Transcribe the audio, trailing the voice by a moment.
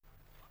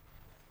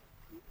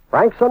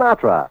Frank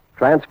Sinatra,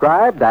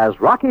 transcribed as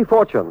Rocky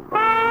Fortune.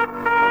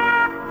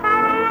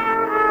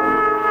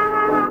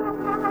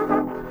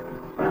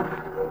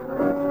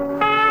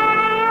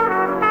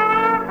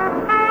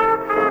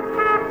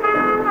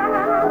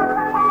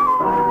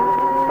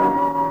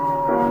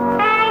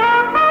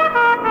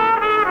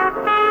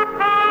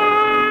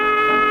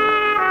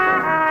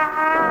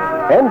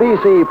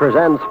 NBC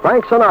presents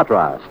Frank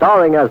Sinatra,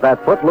 starring as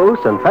that footloose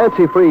and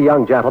fancy-free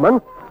young gentleman,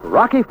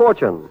 Rocky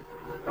Fortune.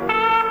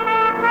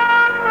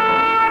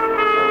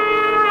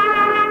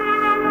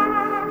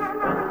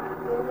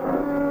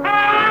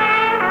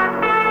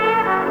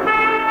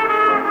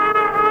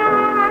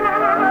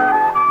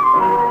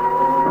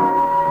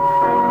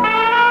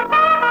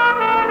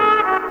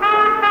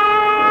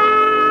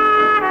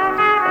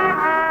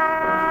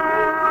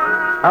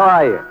 How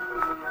are you?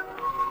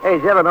 Hey,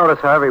 did you ever notice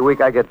how every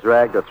week I get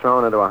dragged or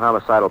thrown into a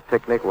homicidal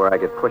picnic where I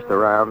get pushed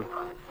around?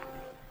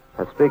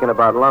 And speaking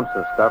about lumps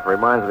and stuff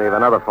reminds me of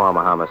another form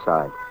of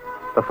homicide.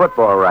 The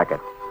football racket.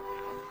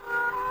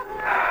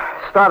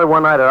 Started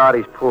one night at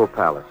Artie's pool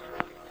palace.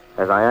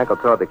 As I ankle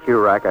toward the cue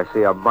rack, I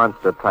see a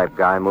monster-type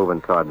guy moving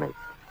toward me.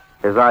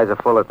 His eyes are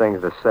full of things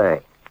to say.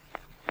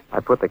 I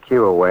put the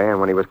cue away, and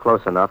when he was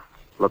close enough,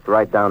 looked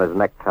right down his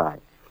necktie.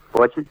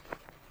 Fortune?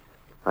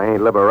 I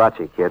ain't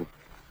Liberace, kid.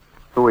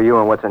 Who are you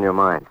and what's on your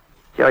mind?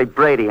 Jerry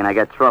Brady, and I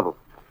got trouble.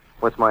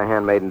 What's my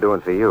handmaiden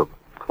doing for you?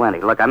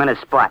 Plenty. Look, I'm in a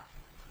spot.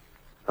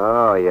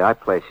 Oh, yeah, I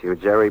place you.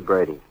 Jerry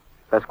Brady.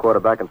 Best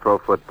quarterback in pro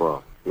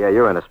football. Yeah,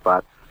 you're in a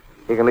spot.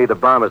 You can lead the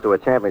Bombers to a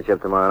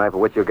championship tomorrow night, for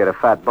which you'll get a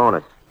fat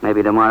bonus.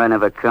 Maybe tomorrow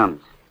never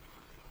comes.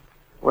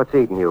 What's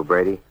eating you,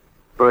 Brady?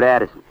 Bert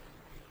Addison.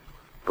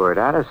 Bert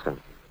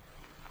Addison?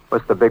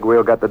 What's the big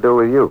wheel got to do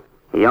with you?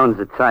 He owns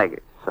the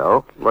Tigers.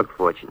 So? Look,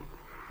 Fortune,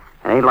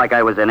 it ain't like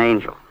I was an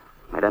angel.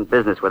 I done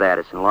business with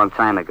Addison a long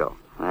time ago.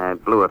 I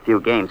blew a few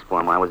games for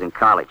him when I was in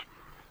college.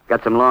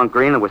 Got some long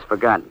green that was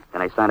forgotten.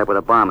 Then I signed up with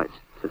the Bombers.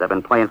 Since I've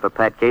been playing for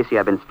Pat Casey,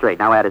 I've been straight.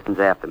 Now Addison's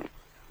after me.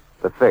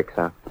 The fix,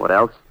 huh? What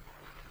else?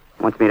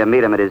 Wants me to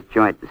meet him at his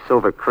joint, the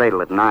Silver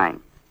Cradle, at 9.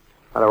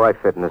 How do I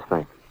fit in this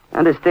thing?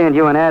 Understand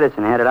you and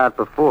Addison had it out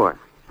before.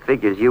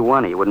 Figures you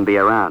won or you wouldn't be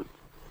around.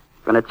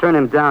 Gonna turn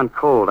him down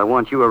cold. I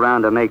want you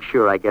around to make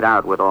sure I get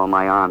out with all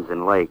my arms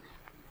and legs.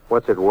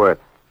 What's it worth?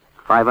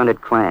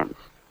 500 clams.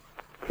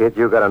 Kid,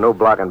 you got a new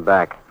block and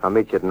back. I'll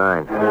meet you at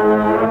 9.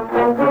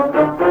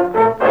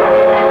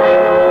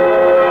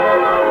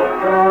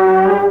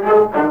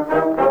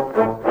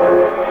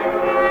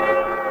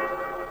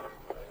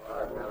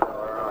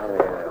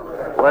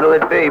 What'll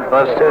it be,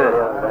 Buster?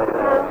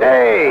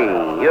 Hey,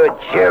 you're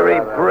Jerry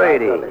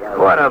Brady.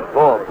 What a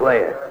ball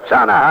player. It's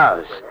on the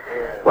house.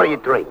 What do you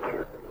drink?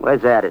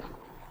 Where's Addison?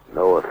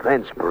 No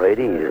offense,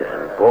 Brady.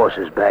 Boss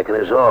is back in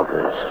his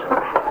office.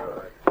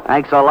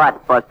 Thanks a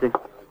lot, Buster.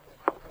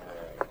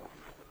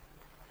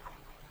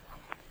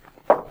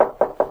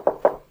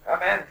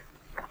 Come in.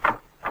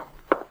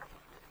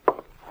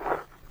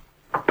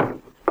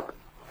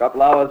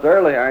 Couple hours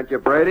early, aren't you,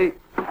 Brady?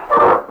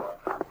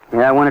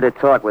 Yeah, I wanted to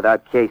talk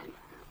without Casey.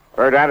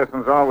 Bert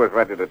Addison's always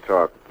ready to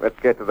talk. Let's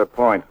get to the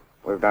point.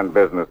 We've done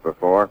business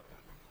before.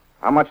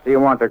 How much do you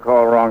want to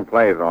call wrong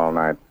plays all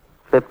night?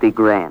 50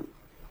 grand.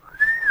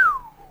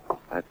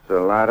 That's a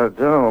lot of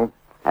dough.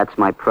 That's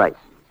my price.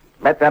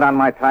 Bet that on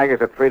my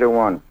Tigers at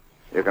 3-1.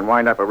 You can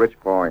wind up a rich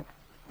boy.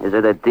 Is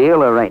it a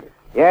deal or ain't it?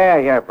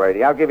 Yeah,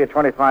 Brady. I'll give you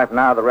 25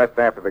 now, the rest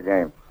after the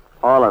game.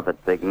 All of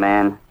it, big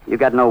man. You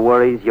got no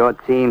worries. Your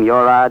team,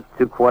 your odds,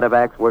 2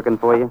 quarterbacks working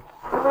for you.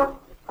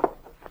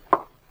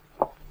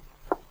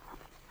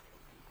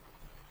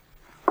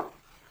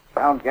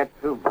 Don't get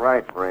too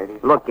bright, Brady.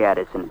 Look,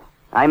 Addison,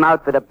 I'm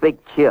out for the big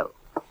kill.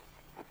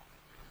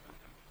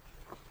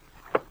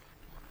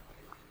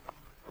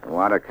 You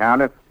want to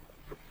count it?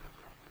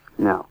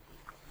 No.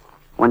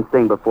 One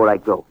thing before I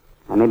go.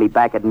 I may be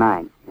back at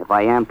 9. If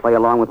I am, play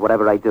along with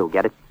whatever I do.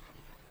 Get it?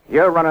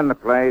 You're running the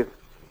plays,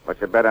 but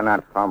you better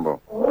not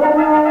fumble.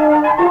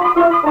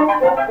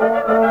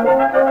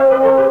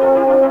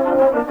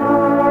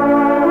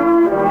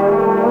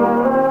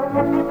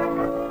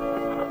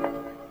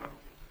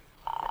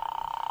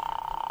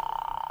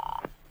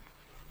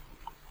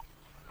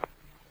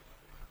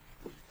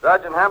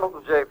 Sergeant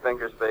Hamilton J.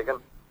 Finger speaking.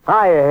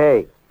 Hiya,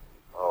 hey.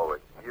 Oh,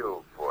 it's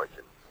you,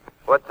 Fortune.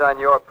 What's on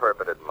your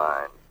perverted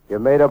mind? You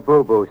made a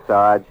boo-boo,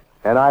 Sarge,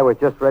 and I was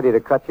just ready to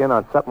cut you in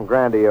on something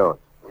grandiose.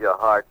 Your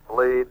heart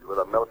bleeds with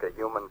the milk of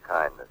human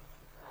kindness.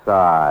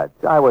 Sarge,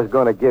 I was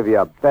going to give you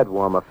a bed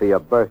warmer for your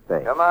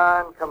birthday. Come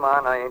on,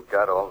 I ain't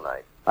got all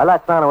night. I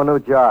latched on to a new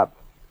job.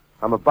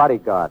 I'm a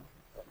bodyguard.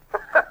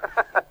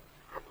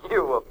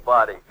 You a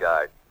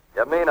bodyguard.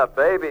 You mean a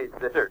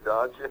babysitter,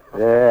 don't you?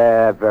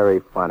 Yeah, very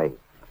funny.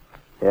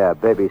 Yeah,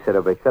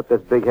 babysitter, but except this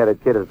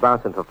big-headed kid is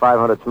bouncing for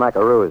 500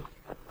 smackaroos.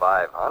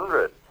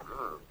 500?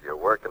 If you're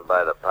working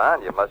by the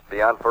pound, you must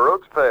be on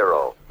Farouk's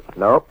payroll.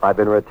 Nope, I've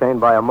been retained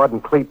by a mud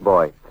and cleat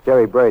boy,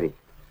 Jerry Brady.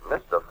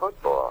 Mr.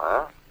 Football,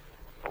 huh?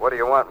 What do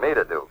you want me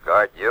to do,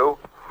 guard you?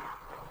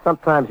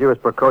 Sometimes you're as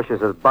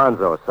precocious as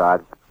Bonzo,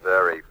 Sarge.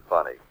 Very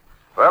funny.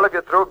 Well, if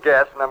you're through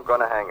gassing, I'm going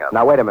to hang up.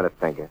 Now, wait a minute,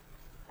 Finger.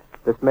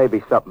 This may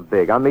be something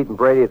big. I'm meeting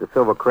Brady at the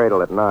Silver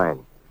Cradle at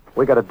 9.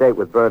 We got a date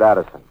with Bert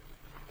Addison.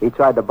 He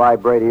tried to buy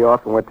Brady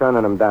off, and we're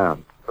turning him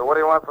down. So what do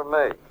you want from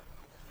me?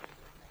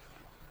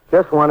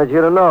 Just wanted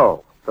you to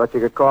know. Thought you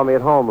could call me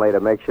at home later,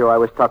 make sure I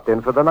was tucked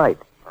in for the night.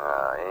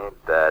 Ah,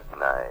 ain't that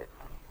nice.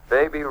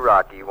 Baby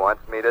Rocky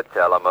wants me to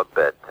tell him a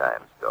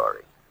bedtime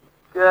story.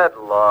 Get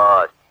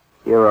lost.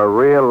 You're a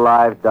real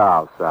live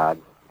doll, Sarge.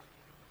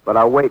 But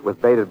I'll wait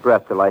with bated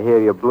breath till I hear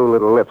your blue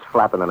little lips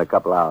flapping in a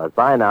couple hours.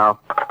 Bye now.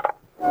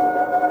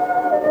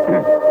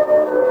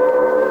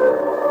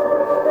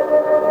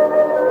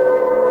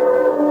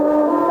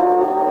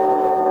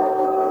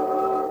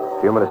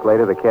 A few minutes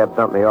later, the cab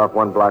dumped me off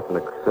 1 block from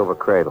the Silver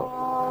Cradle.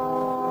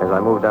 As I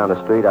moved down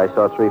the street, I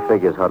saw 3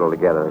 figures huddled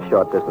together, a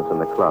short distance from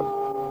the club.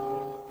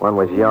 One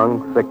was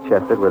young,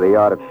 thick-chested, with a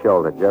yard of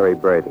shoulder, Jerry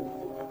Brady.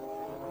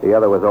 The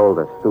other was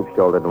older,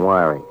 stoop-shouldered and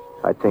wiry.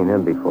 I'd seen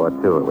him before,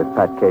 too. It was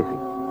Pat Casey.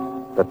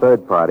 The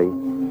third party,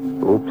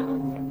 oops,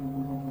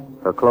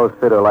 her clothes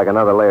fit her like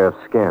another layer of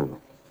skin.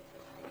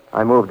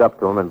 I moved up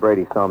to him, and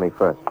Brady saw me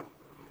first.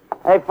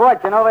 Hey,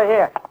 Fortune, over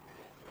here.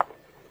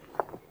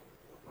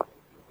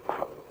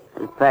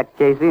 This is Pat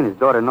Casey and his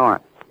daughter,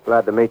 Nora.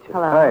 Glad to meet you.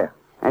 Hello. Hiya.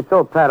 I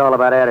told Pat all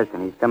about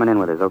Addison. He's coming in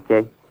with us,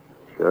 okay?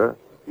 Sure.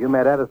 You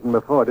met Edison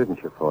before,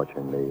 didn't you,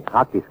 Fortune? The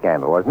hockey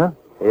scandal, wasn't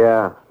it?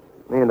 Yeah.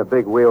 Me and the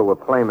big wheel were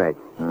playmates.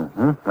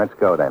 Mm-hmm. Let's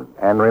go, then.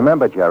 And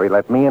remember, Jerry,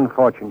 let me and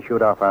Fortune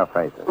shoot off our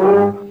faces.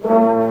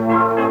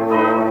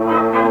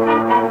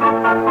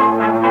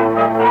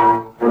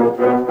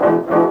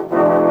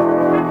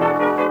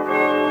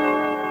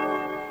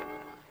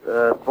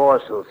 The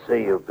boss will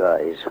see you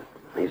guys.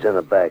 He's in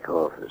the back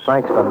office.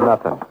 Thanks for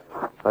nothing.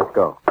 Let's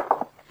go.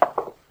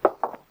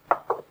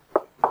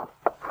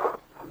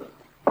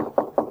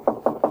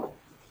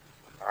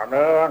 Come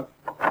in.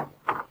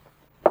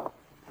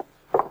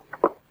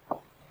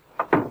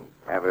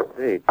 Have a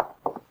seat.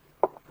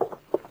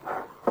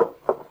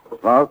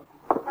 Smoke?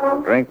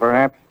 Drink,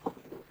 perhaps?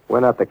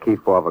 We're not the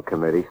Kefauver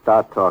committee.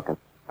 Start talking.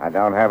 I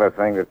don't have a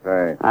thing to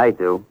say. I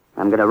do.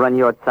 I'm going to run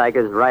your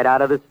Tigers right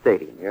out of the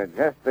stadium. You're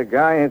just the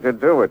guy who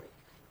could do it.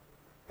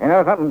 You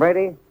know something,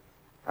 Brady?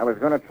 I was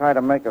going to try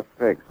to make a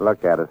fix.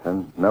 Look,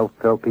 Addison, no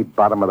filthy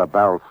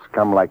bottom-of-the-barrel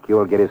scum like you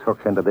will get his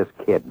hooks into this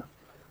kid.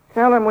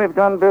 Tell him we've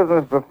done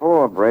business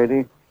before,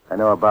 Brady. I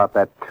know about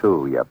that,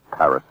 too, you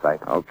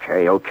parasite.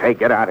 Okay,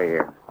 get out of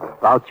here.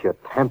 About your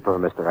temper,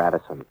 Mr.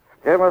 Addison.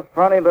 Give a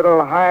funny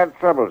little hired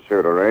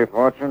troubleshooter, eh,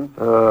 Fortune?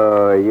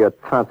 Your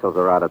tonsils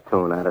are out of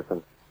tune,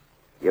 Addison.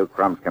 You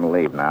crumbs can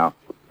leave now.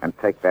 And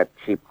take that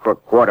cheap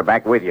crook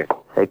quarterback with you.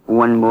 Take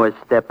one more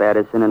step,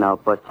 Addison, and I'll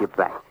bust you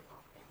back.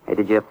 I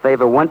did you a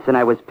favor once, and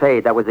I was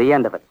paid. That was the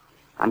end of it.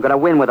 I'm going to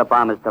win with the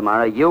Bombers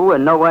tomorrow. You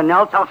and no one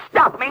else will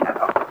stop me.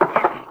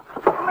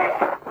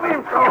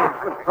 Leave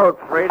go,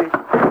 Brady.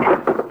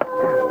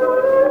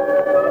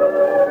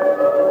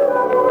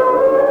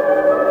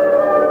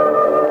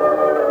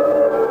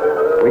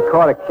 We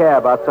caught a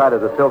cab outside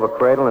of the Silver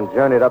Cradle and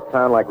journeyed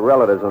uptown like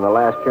relatives in the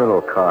last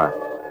funeral car.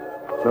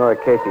 Nora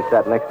Casey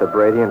sat next to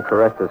Brady and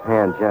caressed his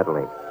hand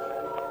gently.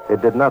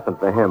 It did nothing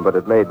for him, but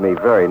it made me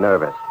very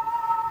nervous.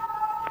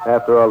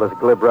 After all this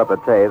glib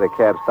repartee, the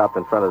cab stopped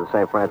in front of the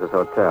St. Francis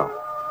Hotel.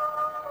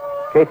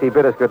 Casey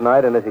bid us good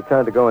night, and as he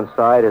turned to go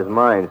inside, his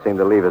mind seemed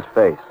to leave his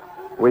face.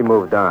 We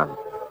moved on.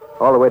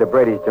 All the way to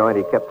Brady's joint,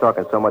 he kept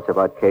talking so much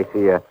about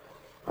Casey, I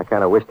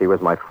kind of wished he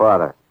was my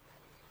father.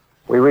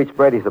 We reached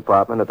Brady's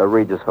apartment at the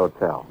Regis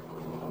Hotel.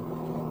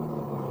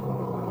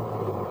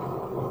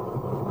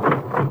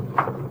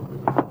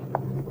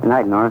 Good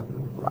night, Nora.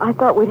 I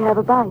thought we'd have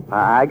a bite.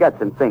 I got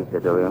some things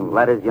to do.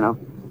 Letters, you know.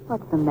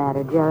 What's the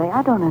matter, Jerry?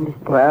 I don't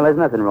understand. Well, there's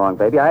nothing wrong,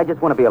 baby. I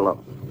just want to be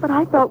alone. But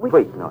I thought we...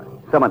 Please, Nora.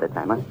 Some other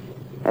time,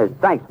 huh?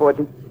 Thanks,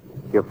 Fortune.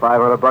 You're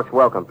 $500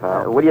 welcome,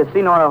 pal. Will you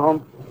see Nora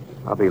home?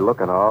 I'll be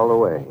looking all the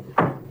way.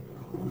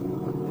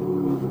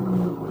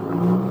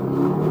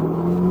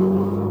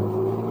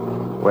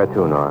 Where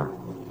to, Nora?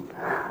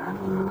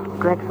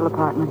 Drexel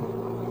apartment.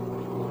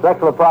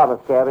 Drexel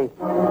Apartments, Cabby.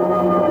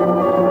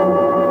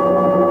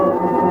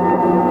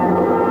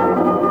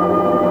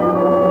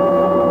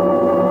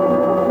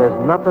 There's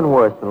nothing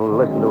worse than to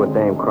listen to a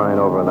dame crying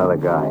over another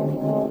guy.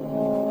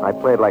 I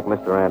played like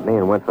Mr. Anthony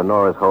and went for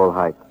Nora's whole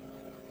height.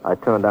 I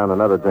turned down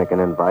another drinking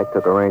invite,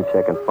 took a rain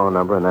check and phone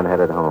number, and then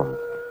headed home.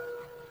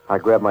 I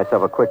grabbed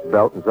myself a quick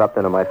belt and dropped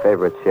into my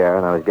favorite chair,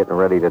 and I was getting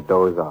ready to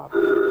doze off.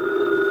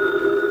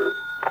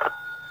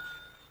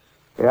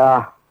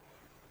 Yeah,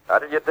 How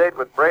did your date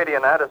with Brady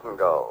and Addison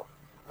go?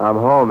 I'm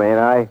home, ain't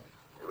I?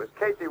 It was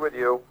Casey with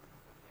you.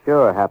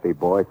 Sure, happy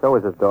boy. So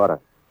is his daughter.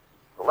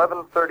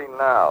 11:30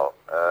 now.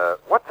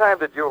 What time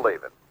did you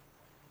leave it?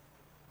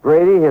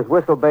 Brady, his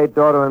whistle-bait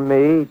daughter, and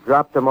me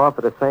dropped him off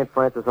at the St.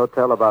 Francis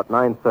Hotel about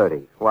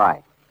 9:30.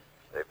 Why?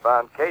 They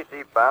found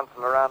Casey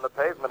bouncing around the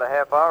pavement a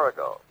half hour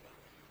ago.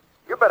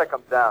 You better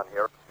come down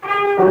here.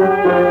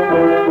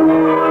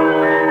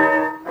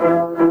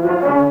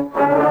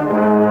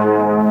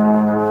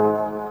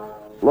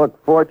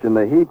 Look, Fortune,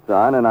 the heat's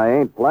on, and I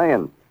ain't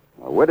playing.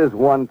 Wit is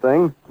one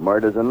thing,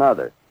 murder's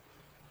another.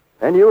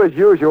 And you, as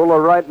usual,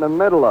 are right in the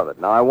middle of it.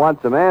 Now, I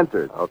want some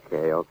answers.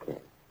 Okay.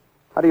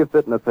 How do you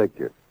fit in the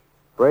picture?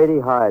 Brady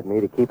hired me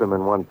to keep him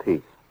in one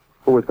piece.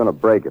 Who was going to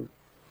break him?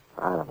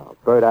 I don't know.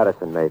 Bert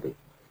Addison, maybe.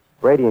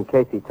 Brady and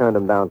Casey turned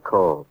him down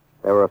cold.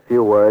 There were a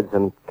few words,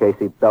 and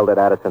Casey belted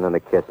Addison in the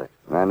kisser.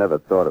 I never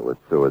thought it was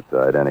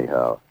suicide,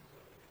 anyhow.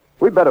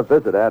 We better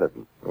visit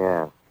Addison.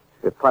 Yeah.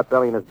 If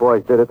Potbelly and his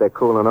boys did it, they're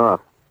cooling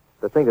off.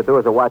 The thing to do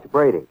is to watch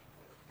Brady.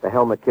 The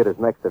helmet kid is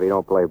next if he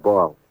don't play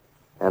ball.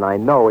 And I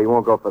know he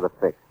won't go for the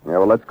fix. Yeah,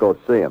 well, let's go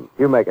see him.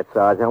 You make it,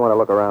 Sarge. I want to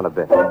look around a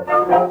bit.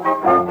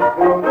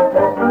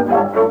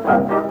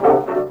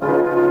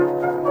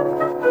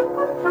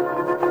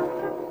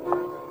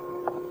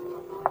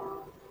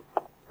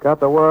 Got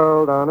the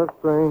world on a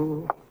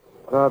string.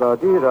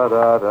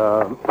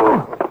 Da-da-dee-da-da-da.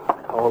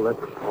 All that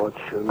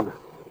fortune.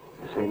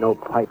 This ain't no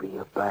pipe in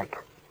your back.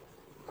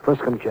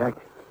 Frisk him, Jack.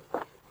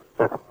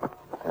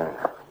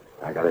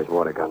 I got his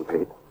water gun,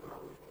 Pete.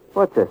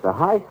 What's this, a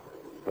heist?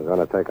 We're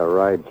going to take a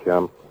ride,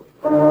 chum.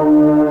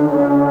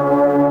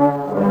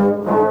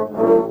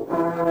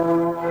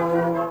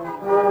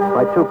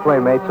 My two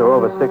playmates are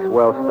over 6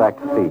 well-stacked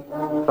feet.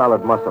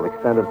 Solid muscle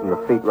extended from the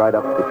feet right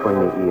up between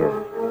the ears.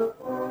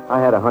 I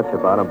had a hunch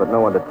about them, but no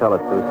one to tell it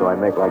to, so I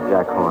make like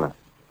Jack Horner.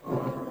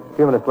 A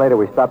few minutes later,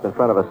 we stopped in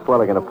front of a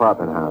Swelligan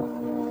apartment house.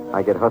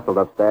 I get hustled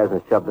upstairs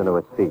and shoved into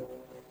a seat.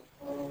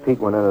 Pete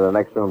went into the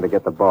next room to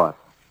get the boss.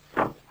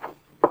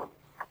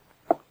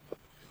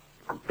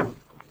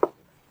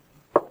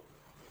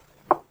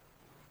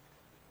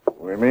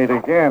 We meet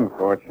again,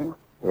 Fortune.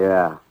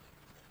 Yeah.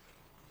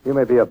 You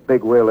may be a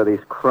big wheel of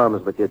these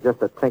crumbs, but you're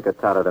just a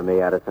tinker-totter to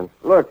me, Addison.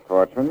 Look,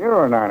 Fortune,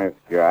 you're an honest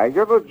guy.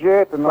 You're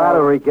legit and all.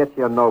 Flattery gets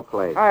you no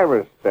place. I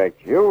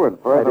respect you, and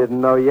I further... didn't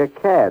know you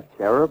cared,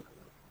 Cherub.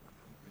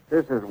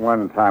 This is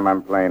one time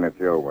I'm playing it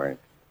your way.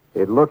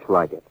 It looks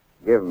like it.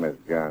 Give him his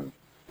gun.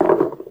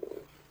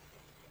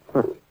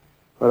 What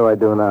do I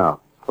do now?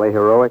 Play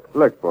heroic?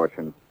 Look,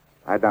 Fortune,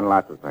 I've done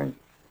lots of things.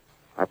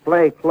 I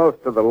play close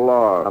to the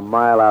law. A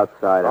mile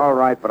outside. All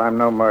right, but I'm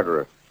no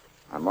murderer.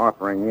 I'm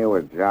offering you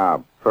a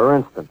job. For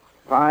instance.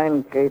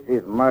 Find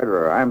Casey's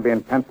murderer. I'm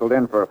being penciled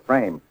in for a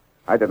frame.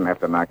 I didn't have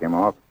to knock him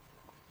off.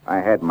 I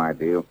had my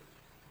deal.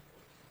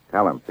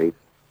 Tell him, Pete.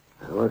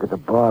 I work at the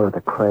bar at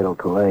the Cradle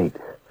till 8.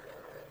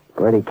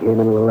 Brady came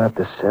in a little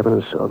after 7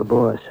 and saw the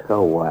boss.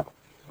 So what?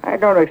 I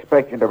don't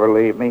expect you to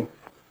believe me.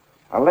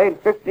 I laid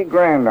 50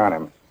 grand on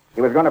him.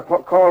 He was going to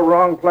call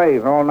wrong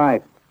plays all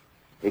night.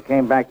 He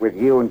came back with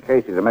you and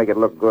Casey to make it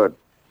look good.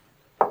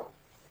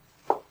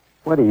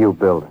 What are you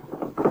building?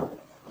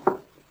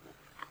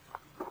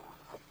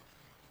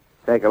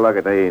 Take a look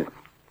at these.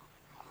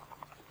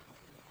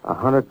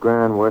 100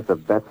 grand worth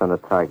of bets on the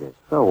Tigers.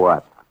 So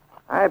what?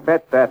 I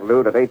bet that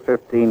loot at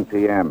 8:15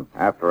 p.m.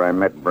 after I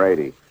met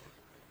Brady.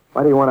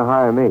 Why do you want to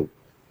hire me?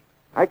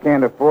 I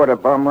can't afford a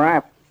bum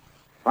rap.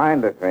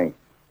 Find the thing.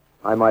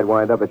 I might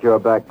wind up at your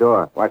back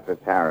door. What's the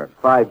tariff?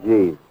 5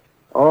 G's.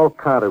 All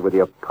counted with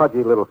your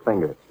pudgy little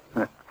fingers.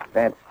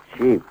 That's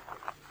cheap.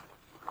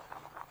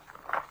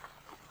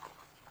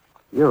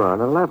 You're on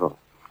a level.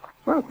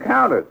 Well,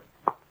 count it.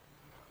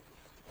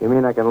 You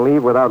mean I can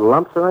leave without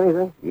lumps or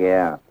anything?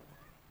 Yeah.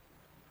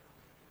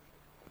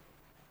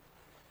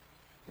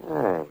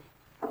 Hey.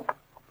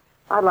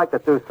 I'd like to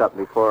do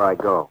something before I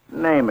go.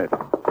 Name it.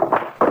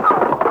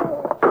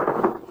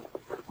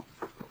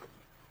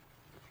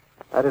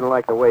 I didn't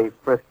like the way he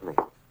frisked me.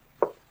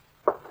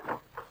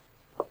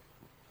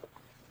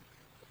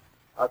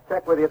 I'll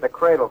check with you at the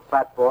Cradle,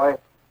 fat boy.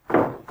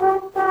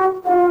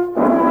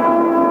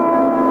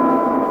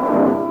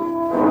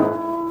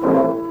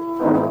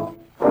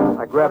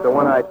 I grabbed a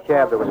one-eyed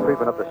cab that was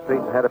creeping up the street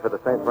and headed for the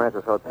St.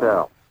 Francis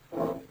Hotel.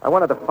 I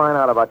wanted to find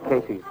out about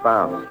Casey's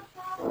bounce.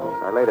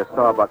 I laid a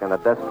sawbuck in the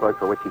desk clerk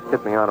for which he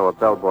tipped me onto a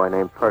bellboy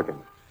named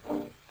Perkins.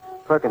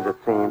 Perkins, it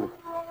seems,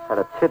 had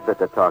a tidbit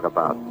to talk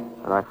about,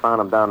 and I found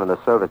him down in the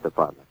service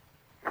department.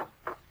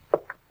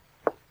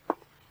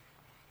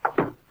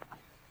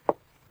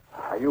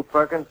 Are you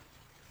Perkins?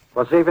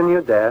 What's even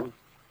you, Dad?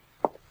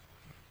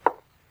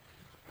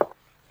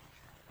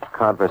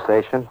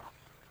 Conversation?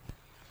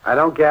 I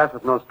don't gas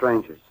with no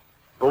strangers.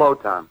 Below,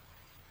 Tom.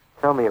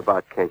 Tell me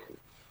about Casey.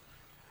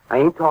 I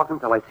ain't talking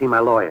till I see my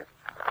lawyer.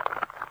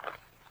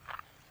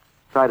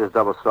 Try this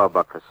double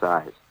sawbuck for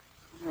size.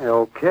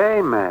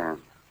 Okay, man.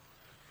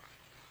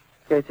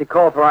 Casey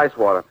called for ice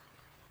water.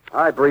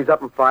 I breeze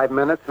up in 5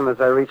 minutes, and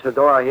as I reach the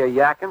door, I hear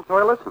yakking, so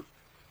I listen.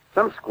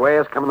 Some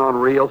square's coming on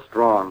real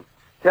strong.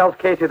 Tells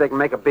Casey they can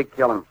make a big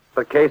killing.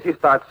 But Casey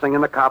starts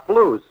singing the cop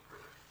blues.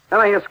 Then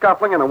I hear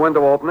scuffling and a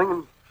window opening,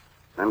 and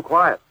then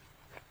quiet.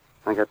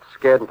 I got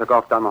scared and took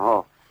off down the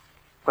hall.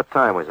 What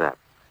time was that?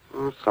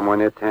 Somewhere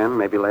near 10,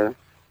 maybe later.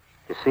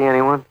 You see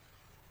anyone?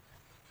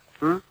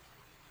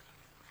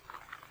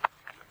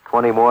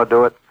 20 more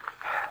do it.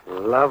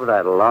 Love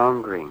that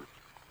long green.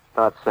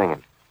 Start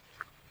singing.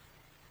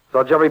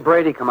 Saw Jerry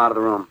Brady come out of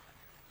the room.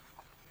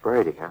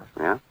 Brady, huh?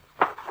 Yeah?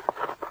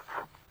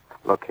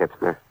 Look,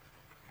 hipster.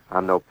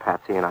 I'm no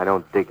patsy, and I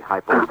don't dig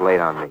hypos late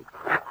on me.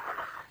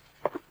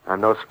 I'm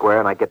no square,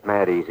 and I get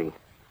mad easy.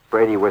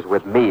 Brady was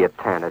with me at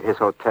 10 at his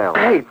hotel.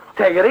 Hey,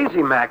 take it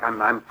easy, Mac.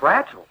 I'm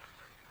fragile.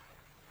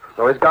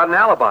 So he's got an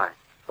alibi.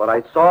 But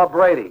I saw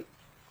Brady.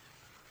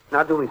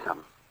 Now do me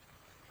something.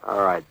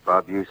 All right,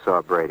 Bub, you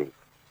saw Brady.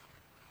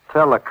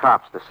 Tell the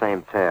cops the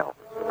same tale.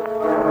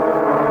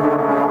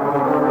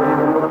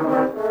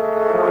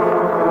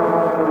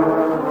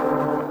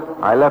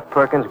 I left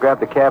Perkins,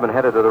 grabbed a cab, and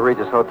headed to the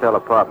Regis Hotel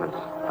apartments.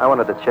 I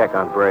wanted to check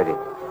on Brady.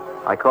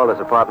 I called his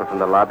apartment from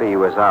the lobby. He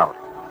was out.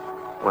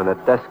 When the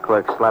desk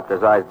clerk slapped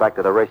his eyes back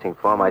to the racing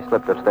form, I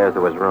slipped upstairs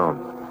to his room.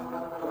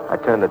 I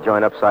turned the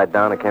joint upside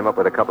down and came up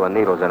with a couple of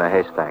needles in a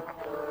haystack.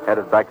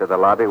 Headed back to the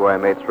lobby where I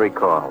made 3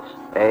 calls.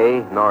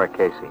 A, Nora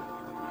Casey.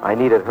 I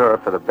needed her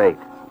for the bait.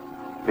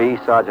 B,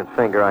 Sergeant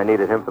Finger. I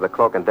needed him for the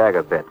cloak and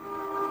dagger bit.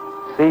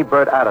 C,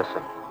 Bert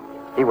Addison.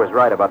 He was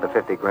right about the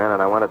 50 grand,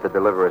 and I wanted to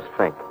deliver his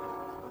fink.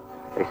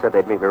 They said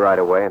they'd meet me right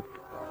away.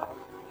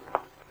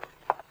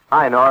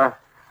 Hi, Nora.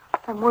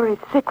 I'm worried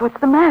sick. What's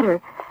the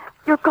matter?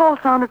 Your call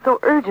sounded so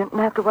urgent,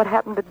 and after what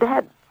happened to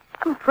Dad,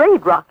 I'm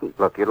afraid, Rocky.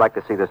 Look, you'd like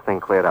to see this thing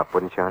cleared up,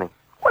 wouldn't you, honey?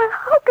 Well,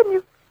 how can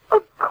you?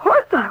 Of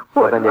course I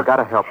would. Well, then you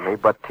gotta help me,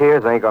 but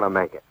tears ain't gonna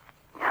make it.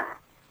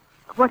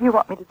 What do you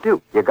want me to do?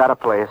 You gotta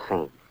play a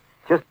scene.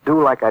 Just do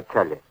like I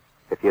tell you.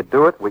 If you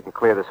do it, we can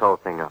clear this whole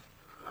thing up.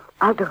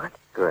 I'll do it.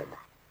 Good.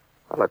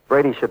 Well, look,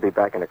 Brady should be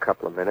back in a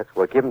couple of minutes.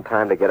 We'll give him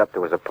time to get up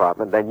to his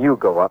apartment. Then you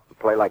go up and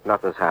play like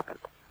nothing's happened.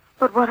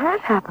 But what has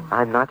happened?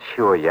 I'm not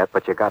sure yet,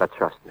 but you gotta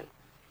trust me.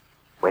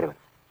 Wait a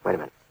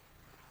minute.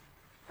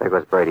 There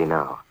goes Brady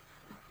now.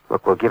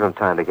 Look, we'll give him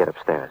time to get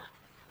upstairs.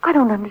 I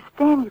don't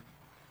understand you.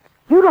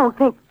 You don't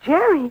think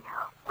Jerry...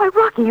 Why,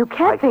 Rocky, you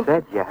can't think... I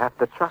said you have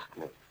to trust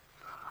me.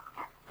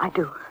 I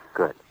do.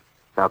 Good.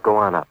 Now go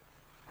on up.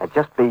 And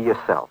just be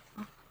yourself.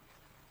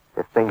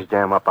 If things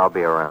jam up, I'll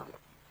be around.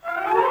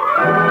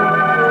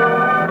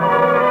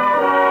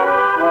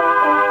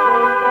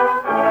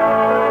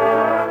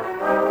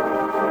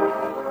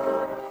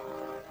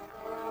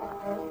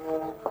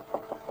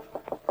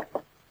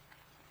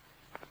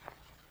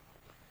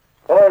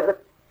 Who is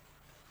it?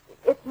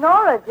 It's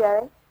Nora,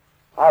 Jerry.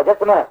 All right,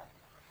 just a minute.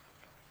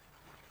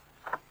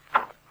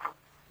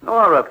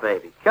 Nora,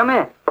 baby, come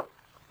in.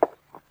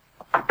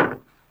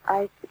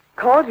 I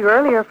called you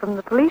earlier from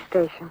the police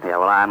station. Yeah,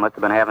 well, I must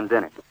have been having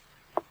dinner.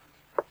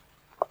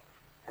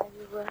 Are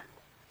you,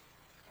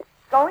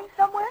 going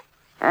somewhere?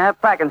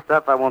 Packing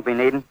stuff I won't be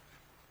needing.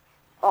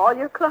 All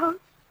your clothes?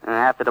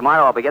 After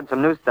tomorrow, I'll be getting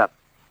some new stuff.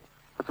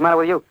 What's the matter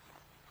with you?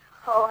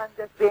 Oh, I'm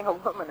just being a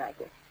woman, I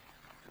guess.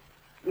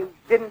 You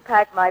didn't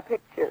pack my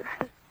picture.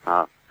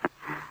 Oh.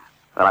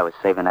 Well, I was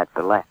saving that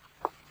for last.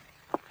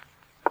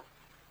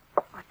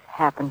 What's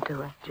happened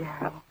to us,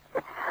 Jerry?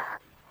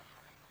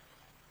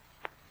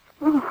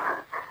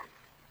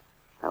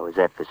 How was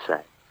that for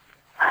sight?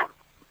 I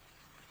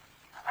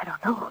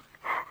don't know.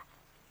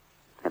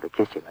 Never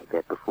kissed you like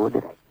that before,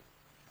 did I?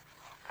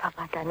 Felt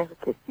like I never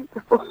kissed you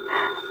before.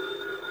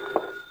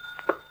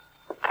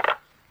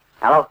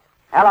 Hello?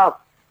 Hello?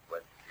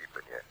 What's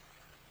keeping you?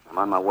 I'm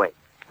on my way.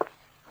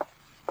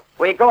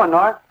 Where you going,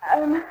 Nora?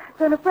 I'm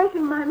going to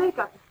freshen my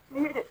makeup.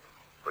 Need it.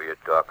 Who you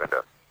talking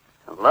to?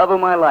 The love of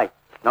my life.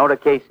 Nora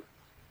Casey.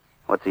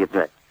 What's the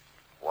address?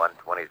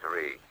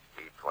 123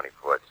 East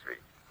 24th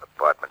Street,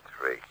 apartment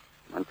 3.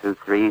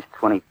 123 East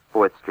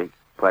 24th Street,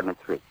 apartment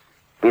 3.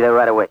 Be there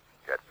right away.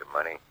 Got the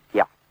money?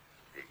 Yeah.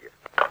 See you.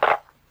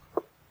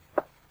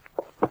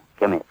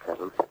 Come here,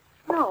 Cuddles.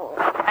 No.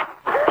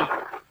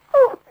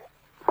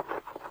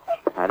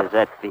 How does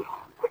that feel?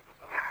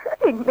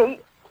 Hurting me.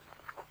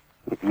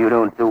 If you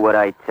don't do what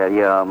I tell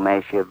you, I'll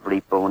mash every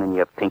bone in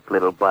your pink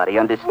little body.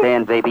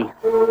 Understand, baby?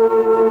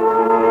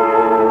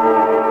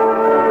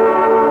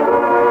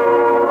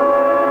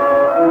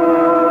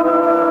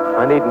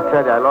 I needn't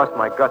tell you, I lost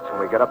my guts when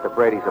we got up to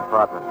Brady's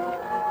apartment.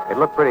 It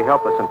looked pretty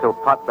helpless until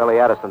Potbelly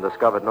Addison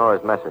discovered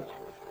Nora's message.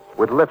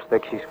 With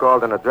lipstick, she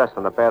scrawled an address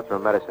on the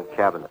bathroom medicine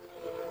cabinet.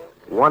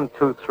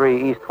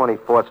 123 East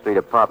 24th Street,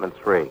 apartment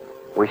 3.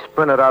 We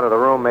sprinted out of the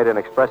room, made an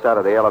express out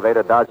of the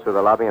elevator, dodged through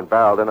the lobby, and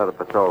barreled into the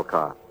patrol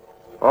car.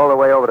 All the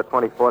way over to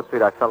 24th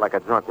Street, I felt like a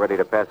drunk ready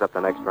to pass up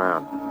the next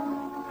round.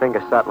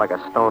 Finger sat like a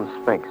stone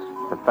sphinx,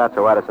 and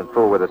Fatso Addison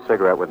fooled with a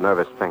cigarette with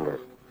nervous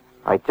fingers.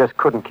 I just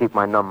couldn't keep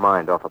my numb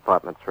mind off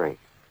apartment 3.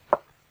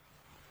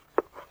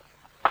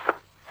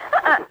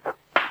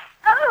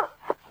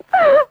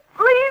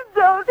 Please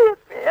don't hit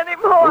me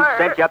anymore. Who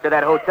sent you up to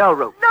that hotel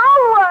room? No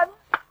one.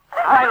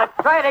 All right, let's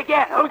try it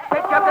again. Who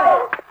sent you up to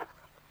that?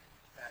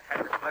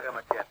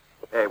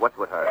 Hey, what's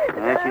with her?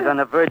 Yeah, she's on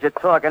the verge of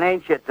talking,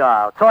 ain't she,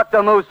 doll? Talk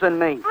to Moose and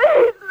me.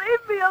 Please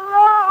leave me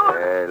alone.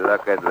 Hey,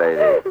 look it,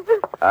 lady.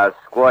 I'll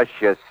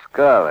squash your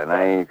skull, and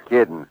I ain't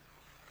kidding.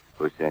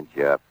 Who sent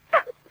you up?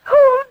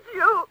 Told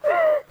you.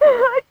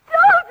 I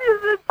told you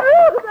the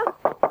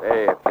truth.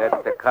 Hey, if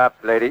that's the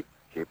cops, lady,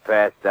 she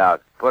passed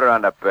out. Put her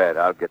on the bed.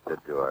 I'll get the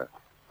door.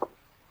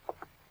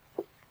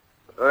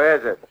 Who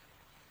is it?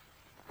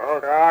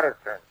 Old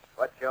Addison.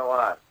 What you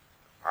want?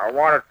 I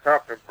want to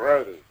talk to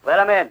Brady. Let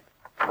him in.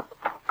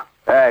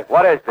 Hey,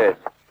 what is this?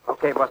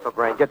 Okay, Bustle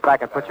Brain, get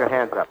back and put your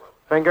hands up.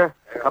 Finger,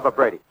 cover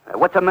Brady.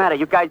 What's the matter?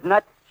 You guys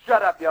nuts?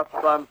 Shut up, you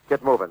bum.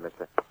 Get moving,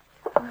 mister.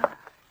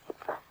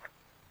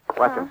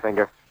 Watch him,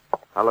 Finger.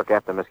 I'll look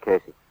after Miss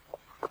Casey.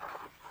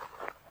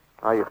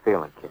 How you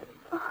feeling, kid?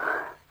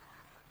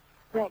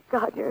 Thank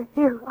God you're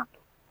here, Rocky.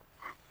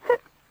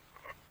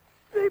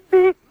 They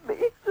beat me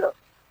so.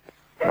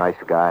 Nice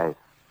guys.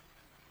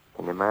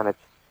 Can you manage?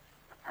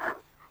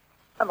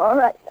 I'm all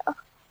right now.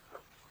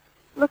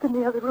 Look in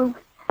the other room.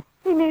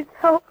 He needs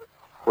help.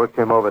 Worked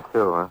him over,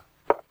 too, huh?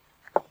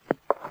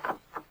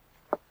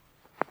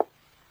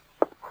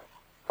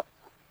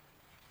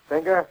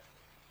 Finger,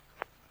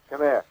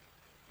 come here.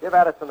 Give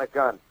Addison a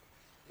gun.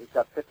 He's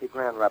got 50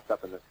 grand wrapped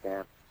up in the scam.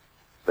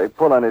 If they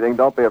pull anything,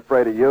 don't be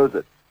afraid to use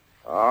it.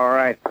 All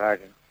right,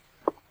 Sergeant.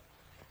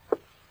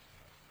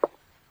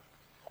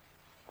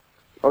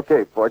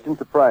 Okay, Fortune,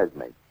 surprise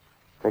me.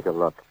 Take a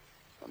look.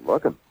 I'm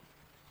looking.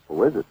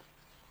 Who is it?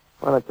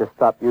 Why don't you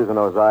stop using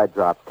those eye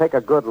drops? Take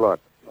a good look.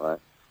 What?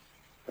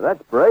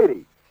 That's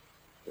Brady.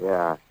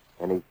 Yeah,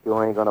 and he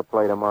sure ain't gonna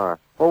play tomorrow.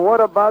 Well,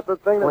 what about the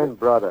thing Twin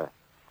brother.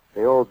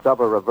 The old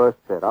double reverse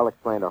pit. I'll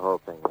explain the whole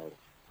thing later.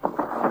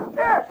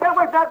 Here, get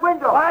away from that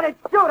window. I didn't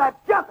shoot. I'm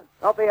jumping.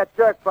 Don't be a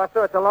jerk,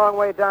 Buster. It's a long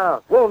way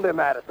down. Wound him,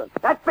 Addison.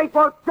 That feet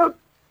won't shoot.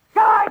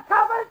 Guy,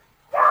 cover!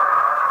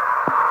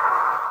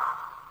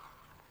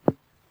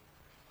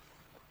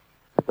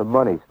 The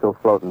money's still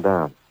floating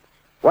down.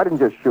 Why didn't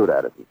you shoot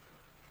Addison?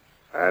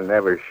 I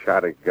never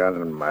shot a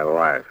gun in my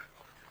life.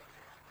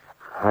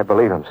 I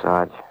believe him,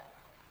 Sarge.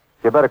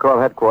 You better call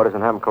headquarters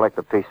and have them collect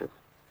the pieces.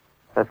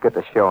 Let's get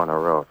the show on the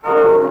road.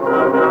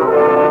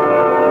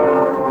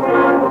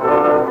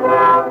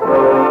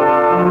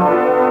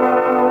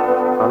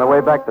 On the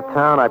way back to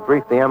town, I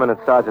briefed the eminent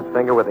Sergeant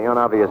Finger with the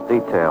unobvious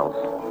details.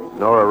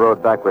 Nora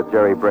rode back with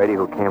Jerry Brady,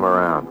 who came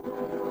around.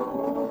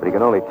 But he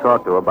could only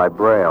talk to her by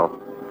braille.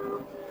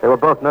 They were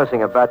both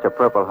nursing a batch of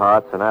Purple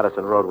Hearts, and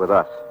Addison rode with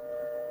us.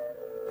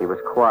 He was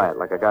quiet,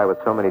 like a guy with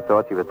so many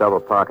thoughts he was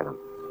double parking them.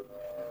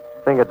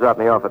 Finger dropped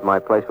me off at my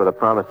place with a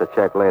promise to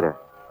check later.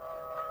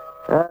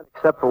 And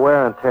except for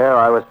wear and tear,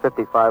 I was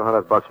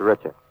 $5,500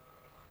 richer.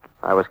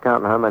 I was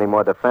counting how many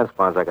more defense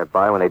bonds I could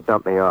buy when they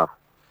dumped me off.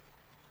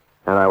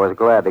 And I was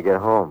glad to get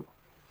home.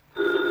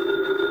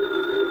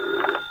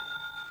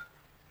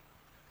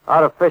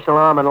 Artificial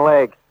arm and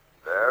leg.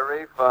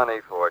 Very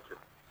funny, Fortune.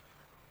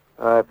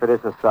 If it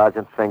isn't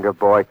Sergeant Finger,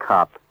 boy,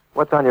 cop.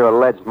 What's on your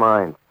alleged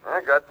mind?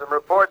 I got some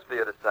reports for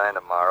you to sign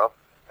tomorrow.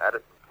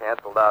 Addison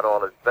canceled out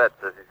all his bets,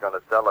 says he's going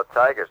to sell the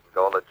Tigers and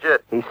go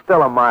legit. He's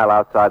still a mile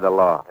outside the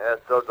law. Yeah,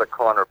 so's the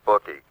corner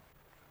bookie.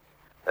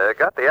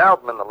 Got the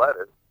album in the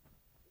letters.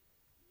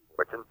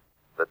 Fortune,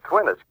 the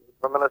twin escaped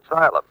from an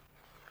asylum.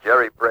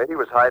 Jerry Brady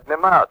was hiding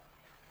him out.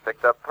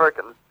 Picked up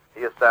Perkins.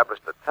 He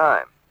established the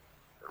time.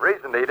 The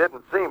reason he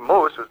didn't see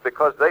Moose was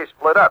because they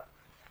split up.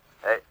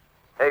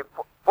 Hey,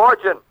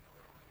 Fortune,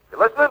 you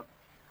listening?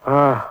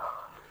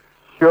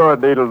 Sure,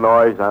 needle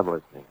noise. I'm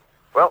listening.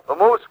 Well, the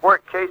Moose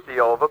worked Casey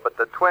over, but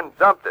the twin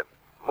dumped him.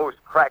 Moose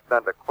cracked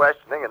under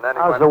questioning, and then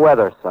he How's the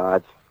weather,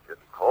 Sarge?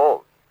 It's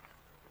cold.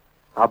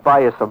 I'll buy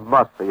you some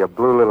must for your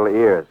blue little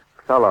ears.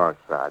 So long,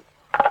 Sarge.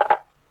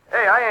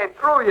 Hey, I ain't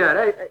through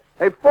yet.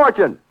 Hey,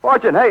 Fortune.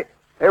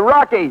 Hey,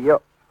 Rocky,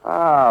 you...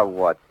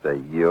 what's the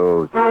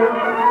use?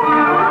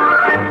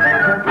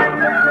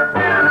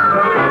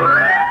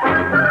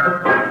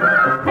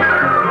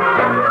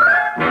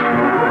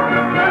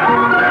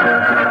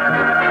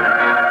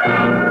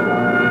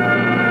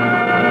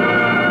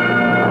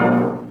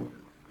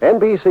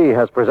 NBC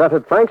has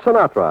presented Frank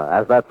Sinatra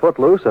as that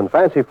footloose and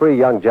fancy-free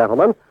young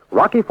gentleman,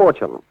 Rocky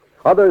Fortune.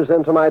 Others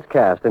in tonight's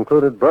cast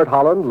included Bert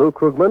Holland, Lou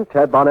Krugman,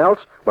 Ted Bonnells,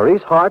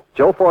 Maurice Hart,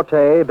 Joe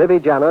Forte, Bibi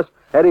Janis,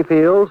 Eddie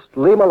Fields,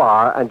 Lee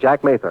Millar, and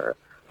Jack Mather.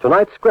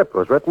 Tonight's script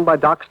was written by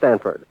Doc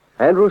Stanford.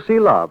 Andrew C.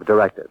 Love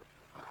directed.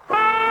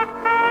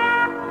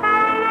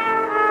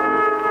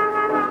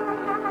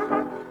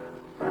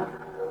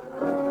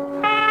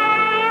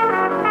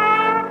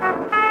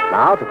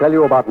 Now, to tell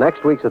you about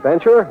next week's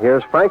adventure,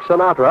 here's Frank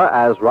Sinatra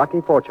as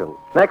Rocky Fortune.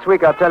 Next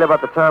week, I'll tell you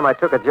about the time I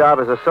took a job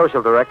as a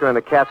social director in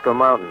the Catskill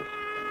Mountains.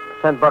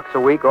 $10 a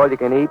week, all you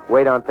can eat,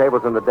 wait on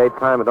tables in the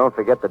daytime, and don't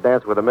forget to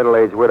dance with the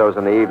middle-aged widows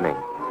in the evening.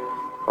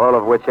 All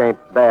of which ain't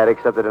bad,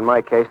 except that in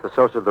my case, the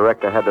social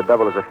director had to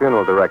double as a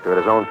funeral director at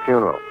his own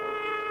funeral.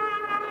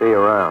 See you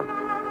around.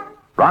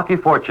 Rocky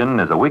Fortune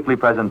is a weekly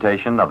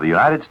presentation of the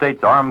United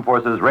States Armed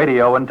Forces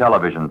Radio and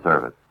Television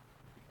Service.